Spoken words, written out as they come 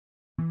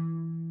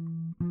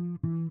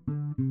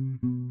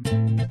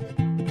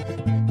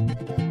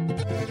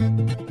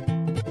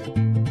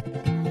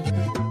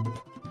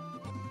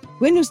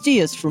Buenos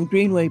dias from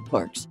Greenway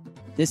Parks.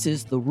 This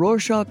is the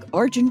Rorschach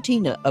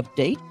Argentina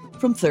update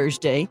from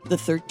Thursday, the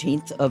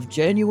 13th of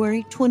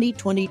January,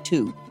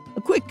 2022.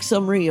 A quick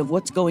summary of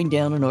what's going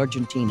down in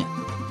Argentina.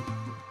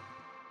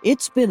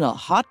 It's been a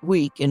hot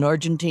week in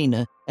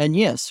Argentina, and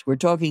yes, we're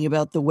talking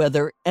about the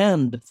weather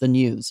and the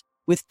news.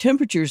 With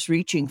temperatures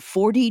reaching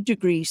 40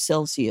 degrees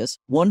Celsius,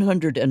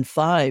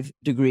 105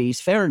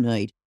 degrees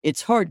Fahrenheit,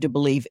 it's hard to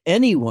believe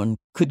anyone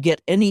could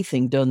get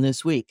anything done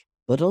this week.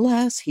 But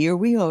alas, here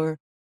we are.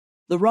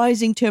 The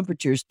rising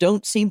temperatures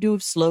don't seem to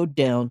have slowed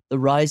down the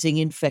rising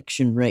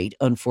infection rate,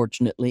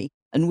 unfortunately,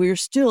 and we're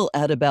still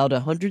at about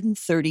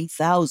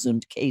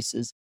 130,000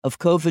 cases of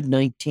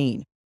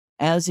COVID-19.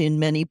 As in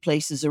many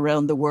places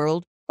around the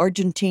world,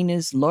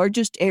 Argentina's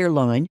largest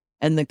airline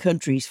and the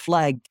country's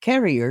flag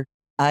carrier,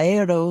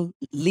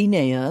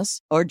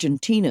 Aerolíneas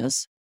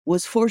Argentinas,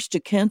 was forced to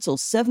cancel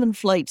 7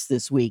 flights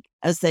this week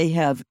as they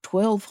have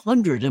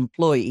 1,200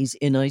 employees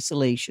in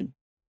isolation.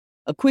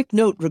 A quick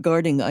note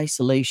regarding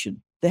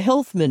isolation. The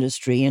Health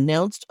Ministry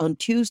announced on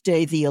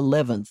Tuesday the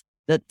 11th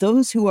that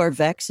those who are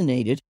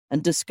vaccinated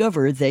and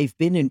discover they've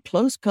been in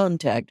close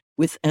contact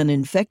with an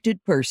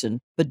infected person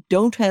but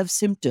don't have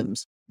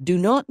symptoms do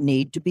not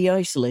need to be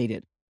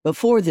isolated.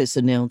 Before this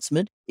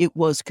announcement, it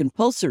was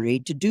compulsory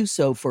to do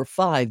so for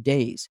 5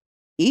 days.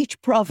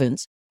 Each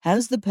province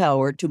has the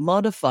power to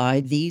modify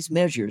these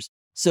measures,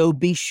 so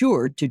be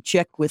sure to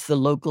check with the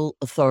local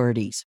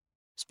authorities.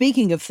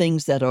 Speaking of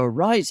things that are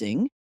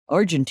rising,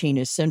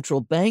 Argentina's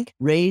central bank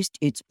raised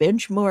its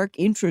benchmark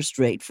interest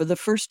rate for the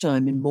first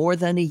time in more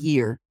than a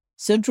year.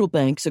 Central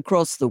banks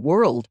across the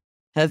world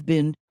have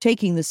been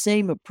taking the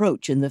same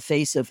approach in the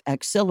face of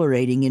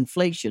accelerating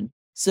inflation,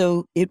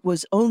 so it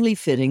was only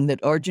fitting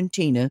that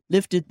Argentina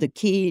lifted the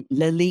key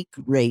LELIQ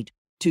rate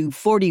to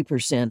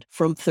 40%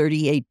 from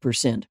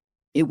 38%.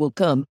 It will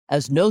come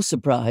as no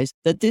surprise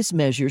that this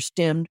measure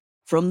stemmed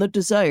from the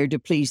desire to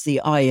please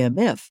the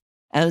IMF,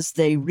 as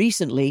they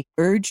recently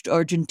urged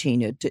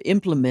Argentina to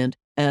implement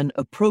an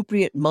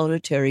appropriate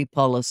monetary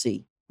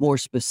policy. More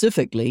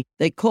specifically,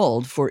 they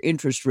called for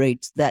interest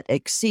rates that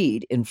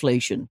exceed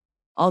inflation.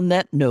 On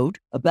that note,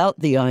 about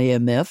the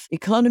IMF,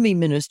 Economy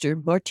Minister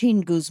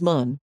Martín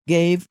Guzmán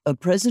gave a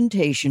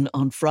presentation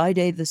on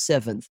Friday the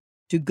 7th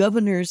to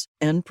governors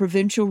and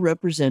provincial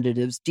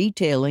representatives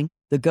detailing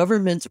the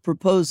government's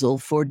proposal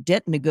for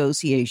debt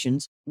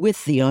negotiations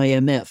with the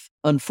IMF.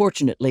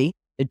 Unfortunately,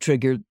 it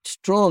triggered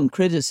strong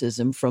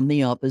criticism from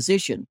the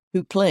opposition,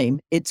 who claim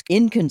it's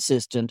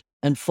inconsistent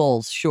and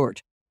falls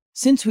short.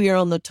 Since we are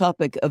on the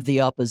topic of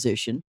the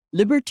opposition,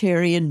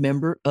 Libertarian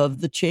member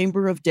of the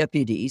Chamber of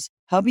Deputies,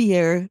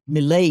 Javier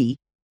Milei,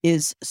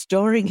 is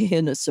starring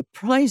in a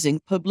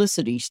surprising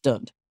publicity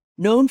stunt.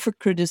 Known for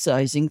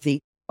criticizing the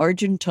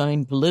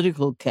Argentine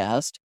political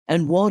caste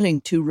and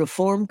wanting to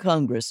reform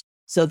Congress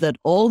so that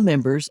all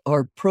members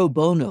are pro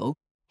bono,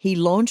 he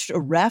launched a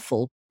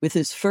raffle with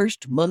his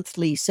first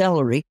monthly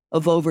salary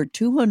of over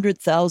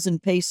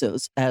 200,000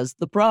 pesos as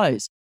the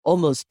prize,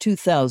 almost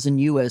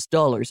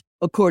 $2,000,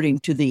 according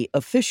to the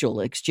official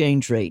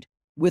exchange rate.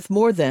 With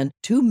more than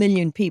 2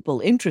 million people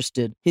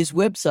interested, his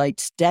website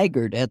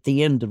staggered at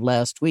the end of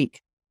last week.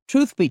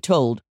 Truth be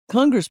told,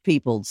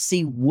 Congresspeople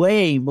see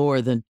way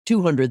more than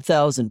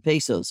 200,000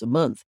 pesos a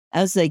month,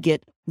 as they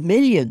get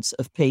millions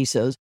of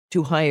pesos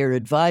to hire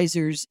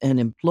advisors and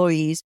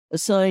employees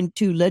assigned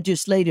to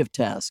legislative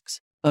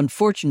tasks.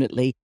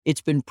 Unfortunately, it's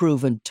been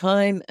proven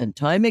time and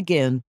time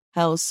again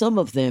how some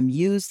of them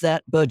use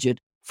that budget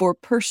for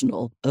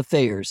personal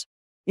affairs.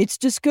 It's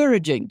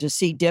discouraging to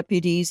see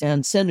deputies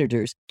and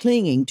senators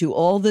clinging to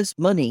all this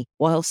money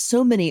while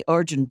so many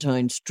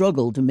Argentines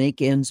struggle to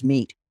make ends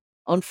meet.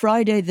 On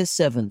Friday the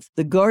 7th,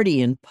 The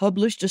Guardian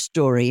published a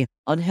story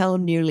on how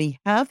nearly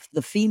half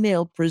the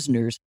female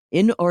prisoners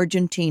in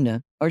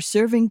Argentina are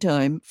serving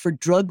time for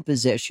drug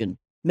possession,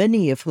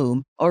 many of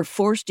whom are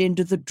forced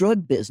into the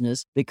drug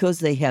business because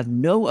they have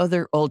no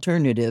other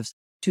alternatives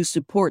to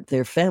support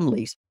their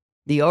families.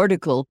 The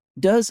article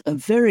does a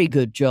very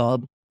good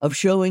job of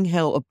showing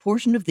how a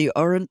portion of the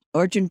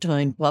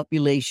Argentine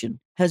population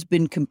has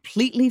been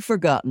completely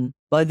forgotten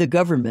by the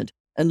government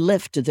and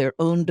left to their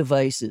own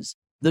devices.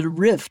 The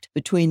rift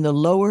between the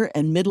lower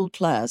and middle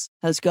class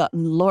has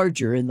gotten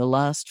larger in the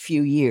last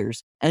few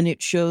years, and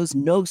it shows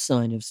no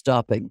sign of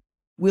stopping.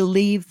 We'll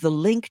leave the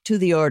link to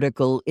the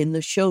article in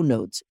the show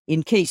notes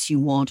in case you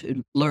want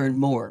to learn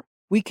more.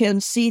 We can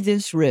see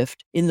this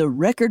rift in the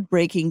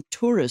record-breaking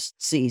tourist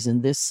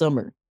season this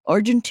summer.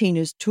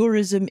 Argentina's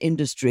tourism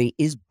industry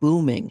is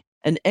booming,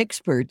 and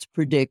experts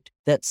predict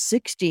that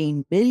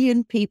 16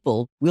 million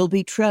people will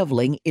be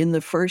traveling in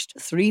the first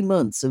 3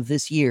 months of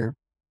this year.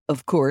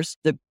 Of course,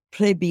 the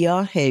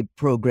Previaje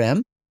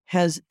program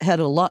has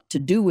had a lot to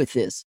do with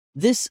this.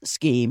 This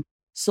scheme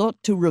sought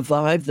to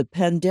revive the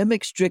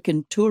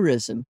pandemic-stricken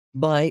tourism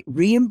by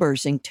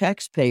reimbursing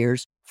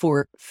taxpayers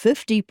for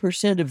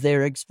 50% of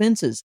their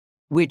expenses,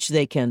 which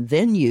they can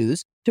then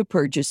use to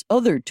purchase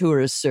other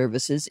tourist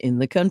services in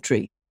the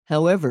country.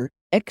 However,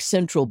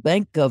 ex-central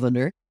bank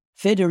governor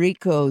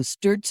Federico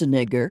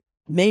Sturzenegger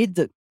made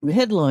the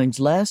headlines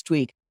last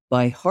week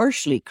by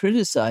harshly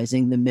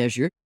criticizing the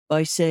measure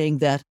by saying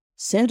that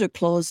Santa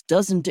Claus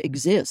doesn't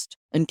exist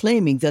and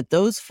claiming that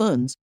those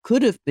funds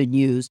could have been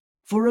used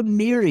for a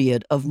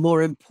myriad of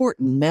more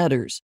important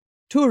matters.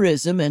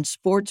 Tourism and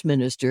Sports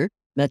Minister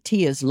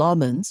Matthias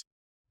Lamens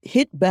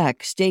hit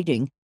back,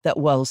 stating that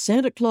while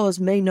Santa Claus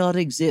may not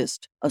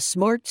exist, a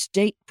smart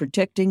state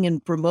protecting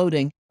and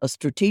promoting a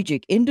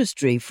strategic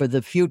industry for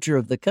the future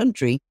of the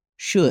country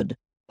should.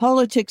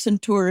 Politics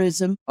and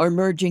tourism are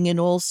merging in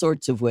all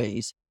sorts of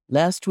ways.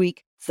 Last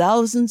week,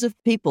 thousands of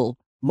people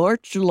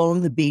marched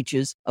along the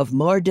beaches of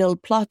Mar del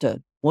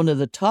Plata, one of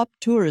the top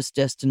tourist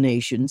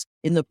destinations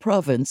in the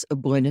province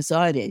of Buenos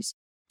Aires,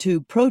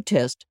 to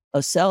protest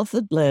a South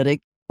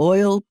Atlantic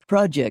oil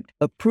project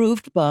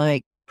approved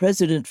by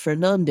President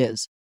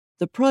Fernandez.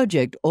 The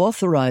project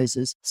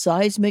authorizes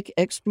seismic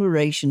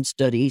exploration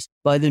studies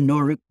by the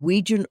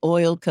Norwegian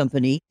oil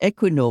company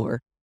Equinor,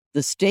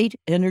 the state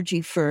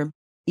energy firm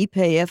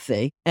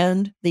YPF,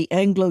 and the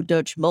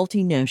Anglo-Dutch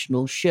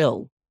multinational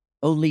Shell.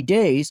 Only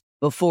days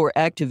before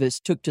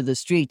activists took to the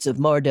streets of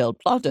Mar del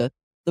Plata,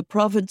 the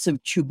province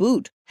of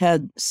Chubut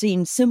had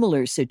seen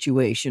similar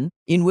situation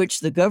in which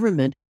the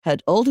government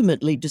had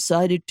ultimately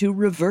decided to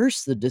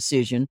reverse the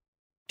decision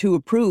to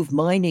approve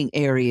mining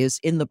areas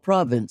in the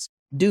province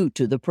due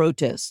to the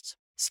protests.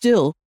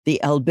 Still,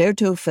 the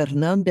Alberto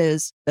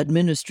Fernandez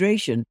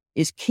administration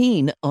is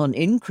keen on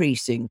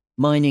increasing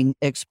mining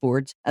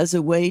exports as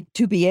a way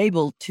to be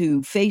able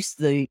to face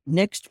the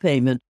next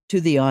payment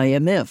to the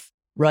IMF.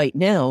 Right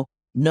now,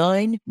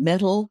 9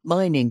 metal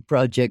mining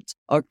projects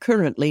are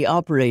currently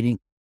operating.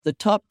 The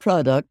top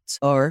products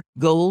are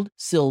gold,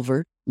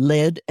 silver,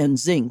 lead, and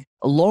zinc,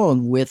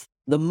 along with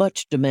the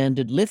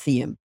much-demanded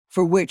lithium,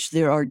 for which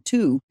there are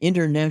 2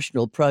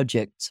 international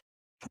projects.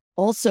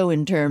 Also,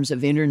 in terms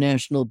of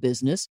international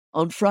business,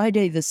 on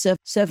Friday the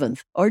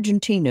 7th,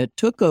 Argentina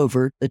took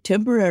over the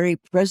temporary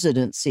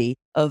presidency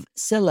of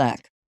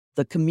CELAC,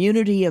 the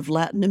Community of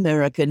Latin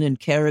American and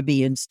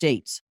Caribbean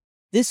States.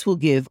 This will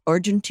give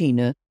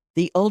Argentina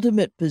the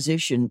ultimate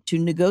position to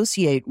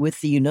negotiate with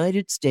the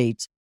United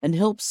States and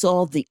help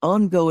solve the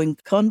ongoing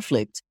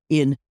conflicts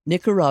in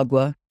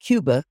Nicaragua,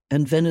 Cuba,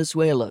 and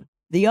Venezuela.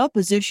 The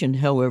opposition,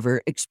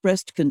 however,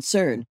 expressed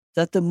concern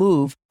that the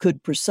move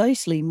could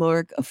precisely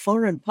mark a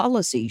foreign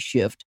policy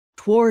shift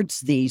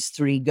towards these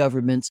 3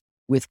 governments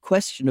with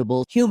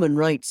questionable human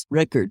rights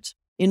records.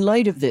 In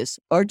light of this,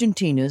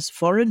 Argentina's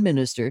Foreign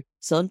Minister,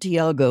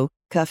 Santiago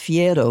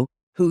Cafiero,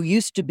 who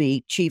used to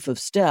be chief of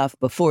staff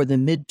before the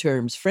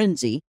midterms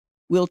frenzy,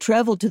 will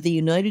travel to the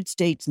United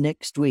States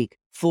next week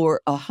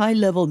for a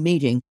high-level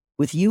meeting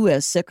with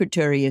U.S.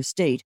 Secretary of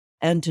State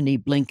Antony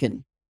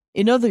Blinken.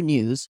 In other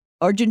news,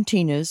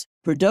 Argentina's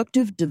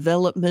Productive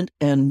Development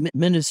and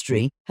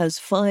Ministry has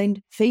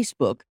fined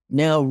Facebook,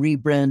 now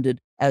rebranded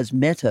as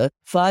Meta,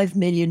 5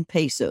 million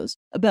pesos,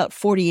 about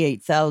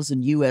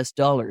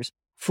 $48,000,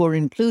 for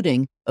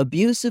including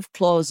abusive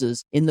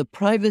clauses in the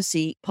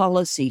privacy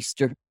policy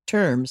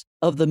terms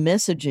of the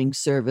messaging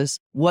service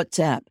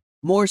WhatsApp.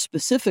 More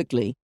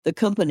specifically, the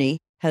company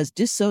has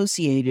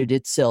dissociated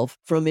itself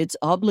from its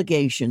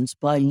obligations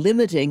by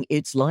limiting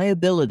its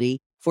liability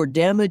for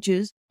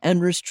damages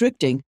and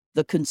restricting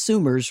the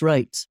consumer's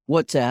rights.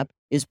 WhatsApp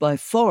is by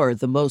far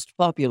the most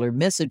popular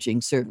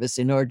messaging service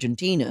in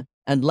Argentina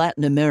and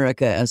Latin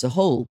America as a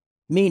whole,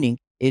 meaning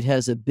it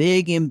has a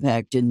big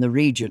impact in the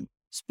region.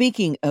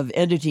 Speaking of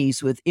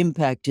entities with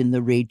impact in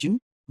the region,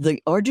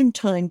 the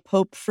Argentine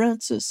Pope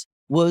Francis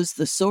was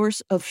the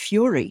source of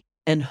fury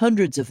and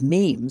hundreds of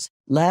memes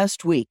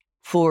last week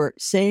for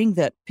saying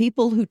that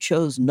people who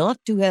chose not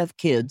to have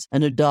kids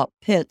and adopt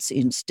pets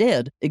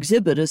instead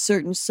exhibit a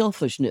certain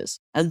selfishness,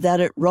 and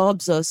that it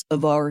robs us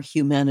of our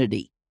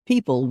humanity.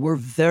 People were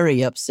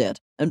very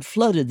upset and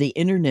flooded the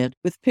internet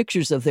with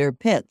pictures of their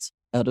pets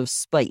out of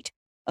spite.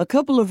 A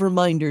couple of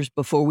reminders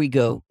before we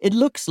go. It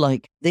looks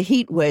like the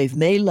heat wave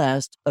may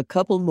last a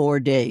couple more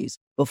days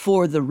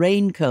before the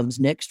rain comes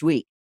next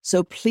week.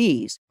 So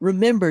please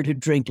remember to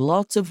drink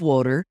lots of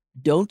water,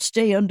 don't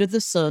stay under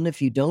the sun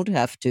if you don't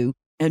have to,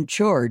 and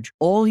charge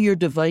all your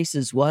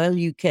devices while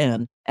you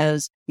can,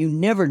 as you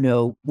never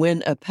know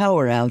when a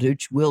power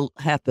outage will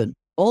happen.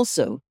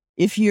 Also,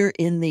 if you're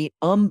in the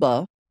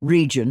Amba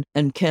region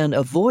and can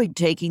avoid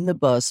taking the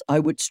bus, I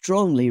would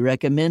strongly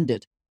recommend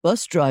it.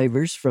 Bus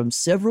drivers from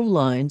several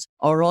lines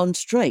are on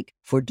strike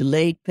for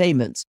delayed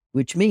payments,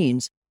 which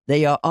means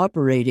they are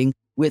operating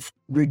with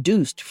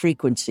reduced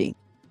frequency.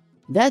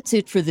 That's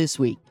it for this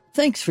week.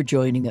 Thanks for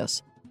joining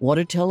us. Want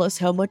to tell us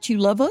how much you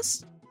love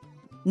us?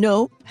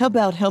 No, how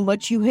about how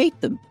much you hate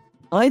them?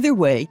 Either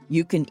way,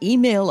 you can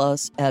email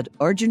us at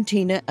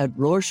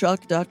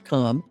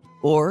argentina@rorschach.com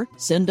or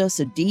send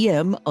us a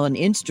DM on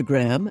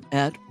Instagram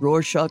at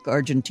Rorschach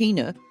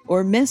Argentina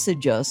or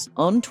message us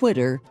on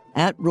Twitter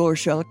at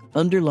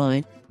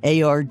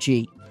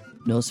Rorschach_ARG.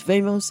 Nos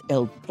vemos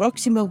el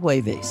próximo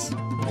jueves.